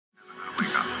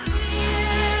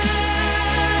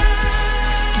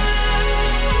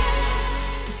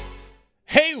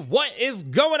is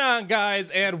going on,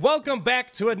 guys, and welcome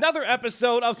back to another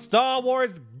episode of Star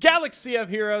Wars Galaxy of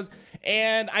Heroes.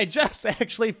 And I just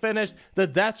actually finished the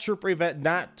Death Trooper event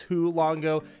not too long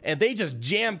ago, and they just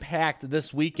jam-packed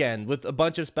this weekend with a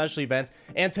bunch of special events.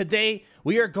 And today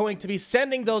we are going to be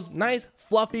sending those nice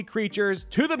fluffy creatures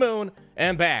to the moon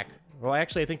and back. Well,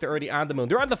 actually, I think they're already on the moon.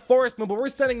 They're on the forest moon, but we're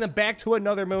sending them back to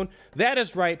another moon. That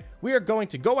is right. We are going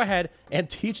to go ahead and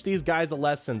teach these guys the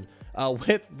lessons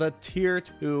with the Tier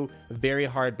 2 very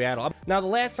hard battle. Now, the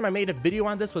last time I made a video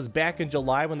on this was back in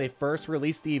July when they first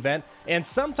released the event. And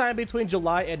sometime between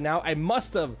July and now, I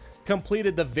must have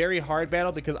completed the very hard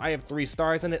battle because I have 3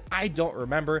 stars in it. I don't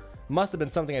remember. Must have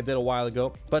been something I did a while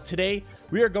ago. But today,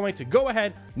 we are going to go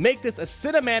ahead, make this a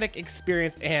cinematic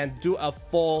experience, and do a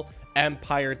full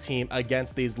Empire team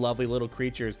against these lovely little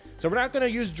creatures. So we're not going to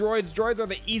use droids. Droids are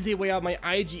the easy way out. My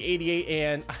IG-88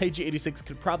 and IG-86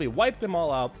 could probably wipe them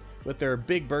all out with their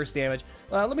big burst damage.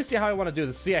 Let me see how I want to do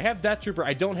this. See, I have Death Trooper.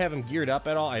 I don't have him geared up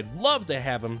at all. I'd love to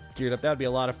have him geared up. That would be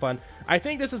a lot of fun. I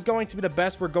think this is going to be the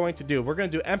best we're going to do. We're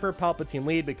going to do Emperor Palpatine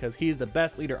lead because he's the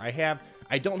best leader I have.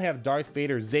 I don't have Darth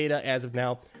Vader Zeta as of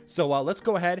now. So let's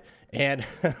go ahead and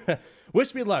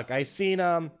wish me luck. I've seen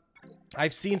some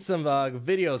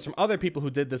videos from other people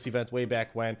who did this event way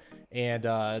back when, and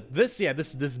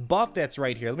this buff that's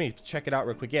right here. Let me check it out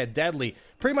real quick. Yeah, deadly.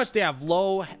 Pretty much they have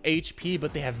low HP,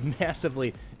 but they have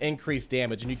massively increased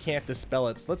damage, and you can't dispel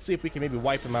it. So let's see if we can maybe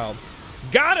wipe him out.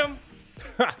 Got him!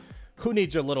 Who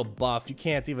needs your little buff? You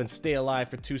can't even stay alive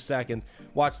for 2 seconds.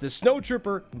 Watch this.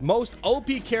 Snowtrooper, most OP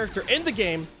character in the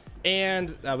game,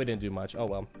 and we didn't do much. Oh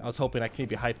well. I was hoping I could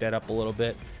maybe hype that up a little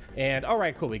bit. And all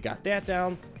right, cool. We got that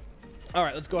down. All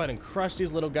right, let's go ahead and crush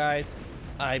these little guys.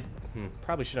 I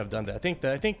probably shouldn't have done that.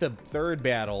 I think the third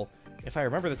battle, if I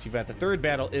remember this event, the third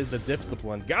battle is the difficult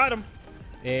one. Got him.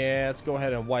 And let's go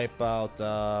ahead and wipe out,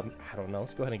 I don't know.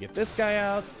 Let's go ahead and get this guy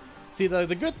out. See, the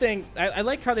good thing, I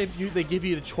like how they give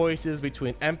you the choices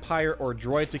between Empire or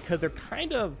droids because they're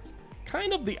kind of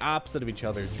the opposite of each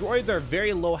other. Droids are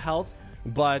very low health,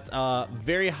 but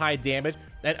very high damage.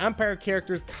 And Empire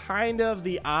character is kind of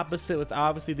the opposite, with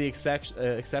obviously the exception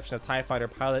of TIE Fighter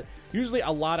Pilot. Usually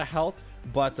a lot of health,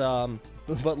 but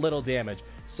little damage.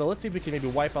 So let's see if we can maybe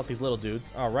wipe out these little dudes.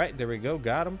 All right, there we go,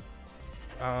 got him.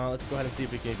 Let's go ahead and see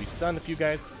if we can maybe stun a few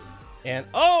guys. And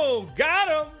oh,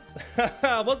 got him!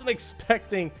 wasn't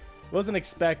expecting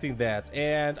that.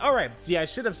 And all right, so yeah, I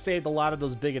should have saved a lot of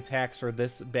those big attacks for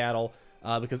this battle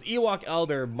because Ewok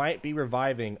Elder might be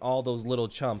reviving all those little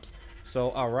chumps. So,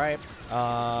 all right.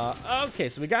 Okay,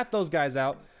 so we got those guys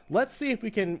out. Let's see if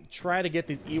we can try to get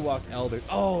these Ewok Elders.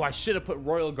 Oh, I should have put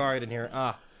Royal Guard in here.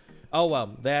 Oh,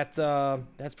 well, that's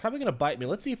probably going to bite me.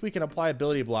 Let's see if we can apply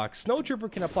ability block.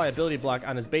 Snowtrooper can apply ability block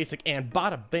on his basic, and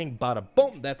bada bing, bada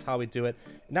boom. That's how we do it.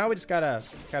 Now we just got to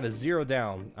kind of zero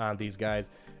down on these guys.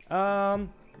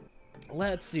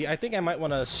 Let's see. I think I might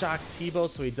want to shock Tebow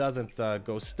so he doesn't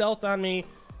go stealth on me.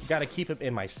 Got to keep him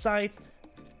in my sights.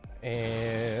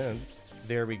 And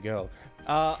there we go.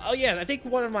 Oh yeah, I think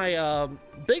one of my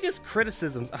biggest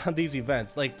criticisms on these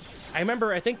events, like I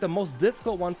remember, I think the most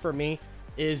difficult one for me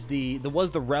is the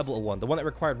Rebel one, the one that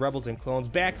required Rebels and clones.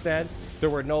 Back then,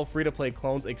 there were no free-to-play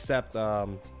clones except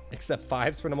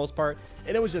 5s for the most part,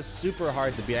 and it was just super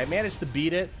hard to beat. I managed to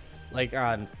beat it like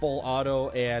on full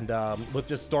auto and with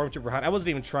just Stormtrooper hunt. I wasn't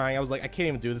even trying. I was like, I can't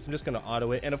even do this. I'm just gonna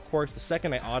auto it. And of course, the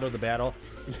second I auto the battle,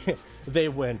 they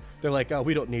win. They're like, oh,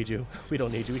 we don't need you. We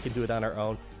don't need you. We can do it on our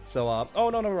own. So, oh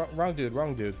no, wrong dude,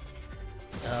 wrong dude.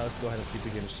 Let's go ahead and see if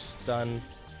we can stun.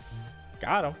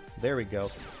 Got him. There we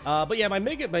go. But yeah, my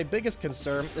biggest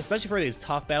concern, especially for these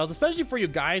tough battles, especially for you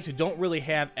guys who don't really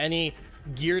have any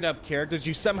geared up characters,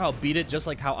 you somehow beat it, just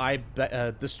like how I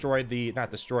I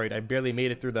barely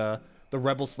made it through the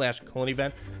Rebel/Clone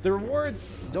event. The rewards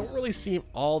don't really seem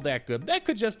all that good. That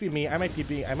could just be me. I might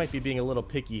be being a little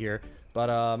picky here,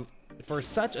 but for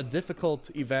such a difficult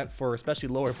event for especially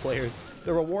lower players,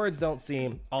 the rewards don't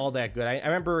seem all that good. I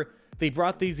remember they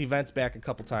brought these events back a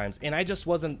couple times, and I just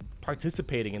wasn't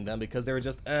participating in them because they were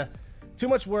just too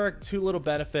much work, too little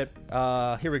benefit.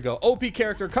 Here we go. OP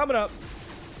character coming up.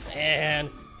 And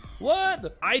what? The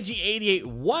IG-88,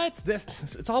 what?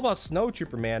 It's all about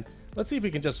Snowtrooper, man. Let's see if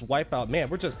we can just wipe out. Man,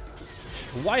 we're just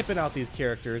wiping out these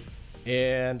characters.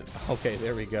 And okay,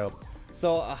 there we go.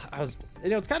 So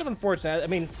it's kind of unfortunate. I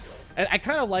mean, I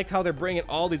kind of like how they're bringing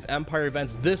all these Empire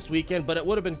events this weekend, but it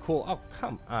would have been cool. Oh,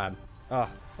 come on. Oh,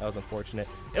 that was unfortunate.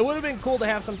 It would have been cool to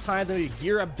have some time to maybe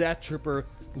gear up Death Trooper,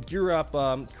 gear up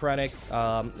Krennic,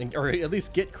 or at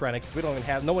least get Krennic, because we don't even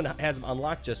have, no one has him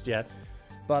unlocked just yet.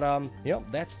 But, you know,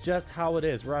 that's just how it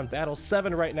is. We're on Battle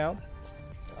 7 right now.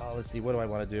 Let's see, what do I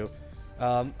want to do?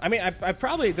 I mean,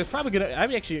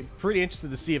 I'm actually pretty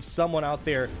interested to see if someone out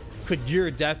there could gear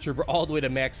a Death Trooper all the way to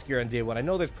max gear on day one. I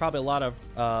know there's probably a lot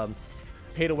of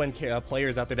pay-to-win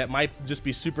players out there that might just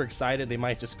be super excited. They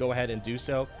might just go ahead and do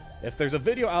so. If there's a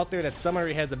video out there that someone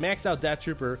already has a maxed out Death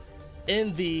Trooper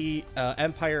in the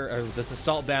Empire or this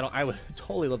assault battle, I would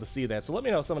totally love to see that. So let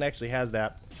me know if someone actually has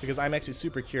that, because I'm actually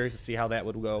super curious to see how that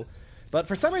would go. But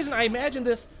for some reason, I imagine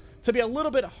this to be a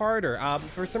little bit harder.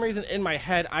 For some reason in my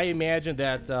head, I imagined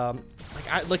that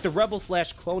like the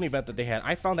Rebel/Clone event that they had,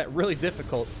 I found that really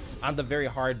difficult on the very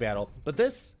hard battle. But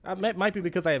this might be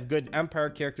because I have good Empire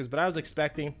characters, but I was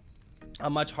expecting a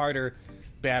much harder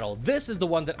battle. This is the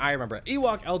one that I remember.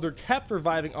 Ewok Elder kept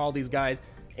reviving all these guys,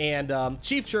 and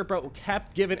Chief Chirpa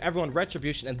kept giving everyone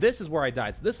retribution, and this is where I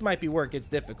died. So this might be where it gets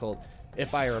difficult,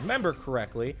 if I remember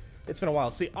correctly. It's been a while.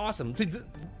 See, awesome.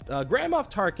 Grand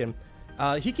Moff Tarkin,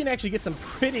 he can actually get some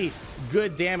pretty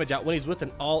good damage out when he's with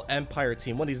an all-Empire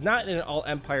team. When he's not in an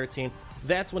all-Empire team,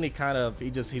 that's when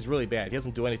he's really bad. He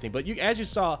doesn't do anything. But as you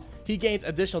saw, he gains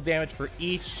additional damage for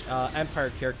each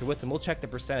Empire character with him. We'll check the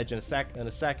percentage in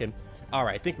a second. All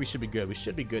right, I think we should be good. We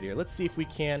should be good here. Let's see if we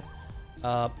can.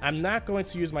 I'm not going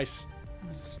to use my...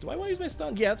 Do I want to use my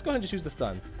stun? Yeah, let's go ahead and just use the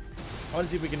stun. I want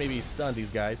to see if we can maybe stun these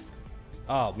guys.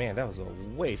 Oh man, that was a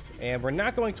waste. And we're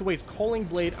not going to waste Culling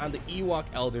Blade on the Ewok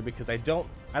Elder, because I don't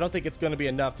think it's going to be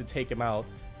enough to take him out.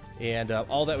 And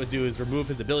all that would do is remove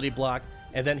his ability block,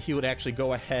 and then he would actually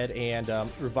go ahead and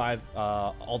revive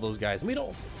all those guys. And we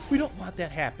don't want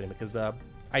that happening, because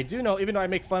I do know, even though I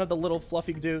make fun of the little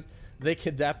fluffy dude, they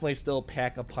can definitely still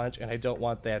pack a punch, and I don't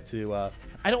want that to...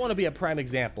 I don't want to be a prime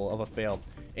example of a fail.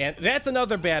 And that's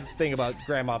another bad thing about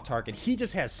Grand Moff Tarkin. He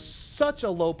just has such a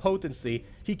low potency,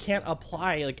 he can't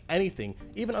apply, like, anything.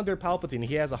 Even under Palpatine,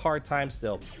 he has a hard time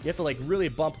still. You have to, like, really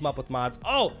bump him up with mods.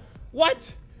 Oh!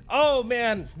 What? Oh,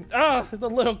 man. Ah, the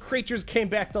little creatures came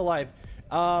back to life.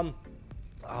 Oh,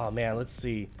 man, let's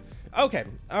see. Okay.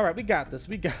 All right, we got this.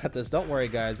 We got this. Don't worry,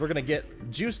 guys. We're going to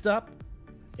get juiced up.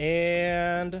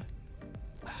 And...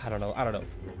 I don't know.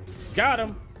 Got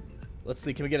him. Let's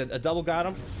see. Can we get a double got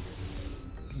him?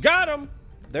 Got him!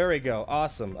 There we go.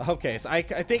 Awesome. Okay, so I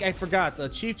think I forgot.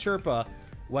 Chief Chirpa,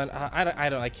 when...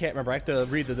 I can't remember. I have to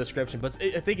read the description. But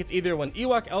I think it's either when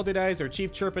Ewok Elder dies or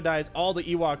Chief Chirpa dies, all the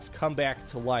Ewoks come back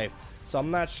to life. So I'm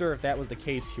not sure if that was the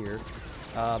case here.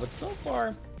 But so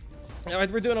far,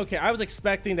 we're doing okay. I was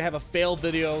expecting to have a failed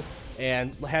video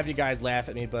and have you guys laugh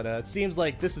at me, but it seems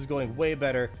like this is going way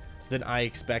better than I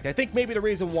expect. I think maybe the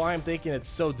reason why I'm thinking it's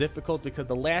so difficult, because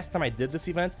the last time I did this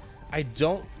event, I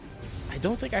don't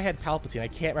think I had Palpatine. I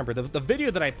can't remember. The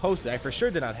video that I posted, I for sure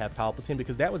did not have Palpatine,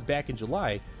 because that was back in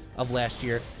July of last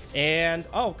year. And,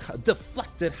 oh,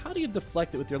 deflected. How do you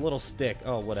deflect it with your little stick?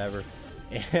 Oh, whatever.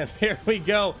 And there we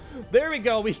go. There we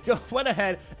go. We went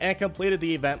ahead and completed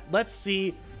the event. Let's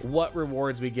see what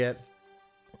rewards we get.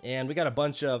 And we got a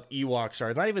bunch of Ewok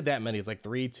shards. Not even that many. It's like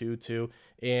 3, 2, 2.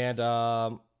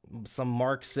 And some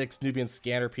Mark 6 Nubian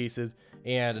scanner pieces.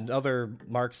 And another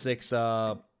Mark 6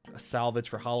 salvage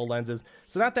for HoloLenses.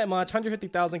 So not that much.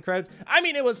 150,000 credits. I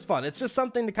mean, it was fun. It's just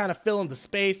something to kind of fill in the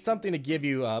space. Something to give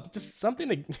you, just something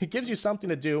that gives you something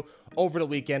to do over the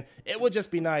weekend. It would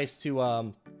just be nice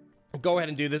to... go ahead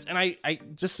and do this. And I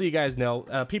just so you guys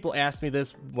know, people ask me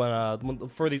this when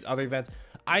for these other events.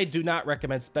 I do not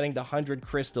recommend spending the 100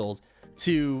 crystals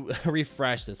to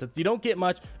refresh this. If you don't get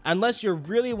much, unless you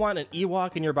really want an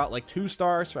Ewok and you're about like 2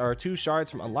 stars or 2 shards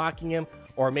from unlocking him,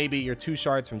 or maybe you're 2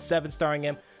 shards from 7-starring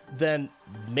him, then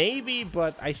maybe.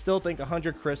 But I still think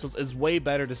 100 crystals is way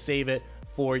better to save it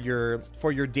for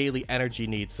your daily energy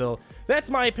needs. So that's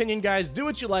my opinion, guys. Do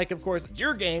what you like. Of course, it's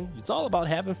your game. It's all about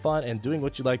having fun and doing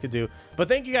what you like to do. But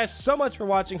thank you guys so much for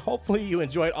watching. Hopefully you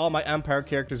enjoyed all my Empire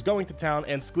characters going to town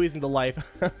and squeezing the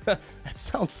life. That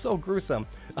sounds so gruesome.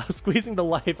 Squeezing the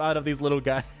life out of these little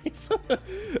guys.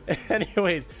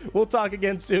 Anyways, we'll talk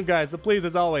again soon, guys. So please,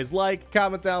 as always, like,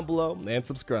 comment down below, and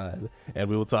subscribe. And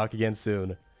we will talk again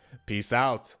soon. Peace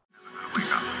out.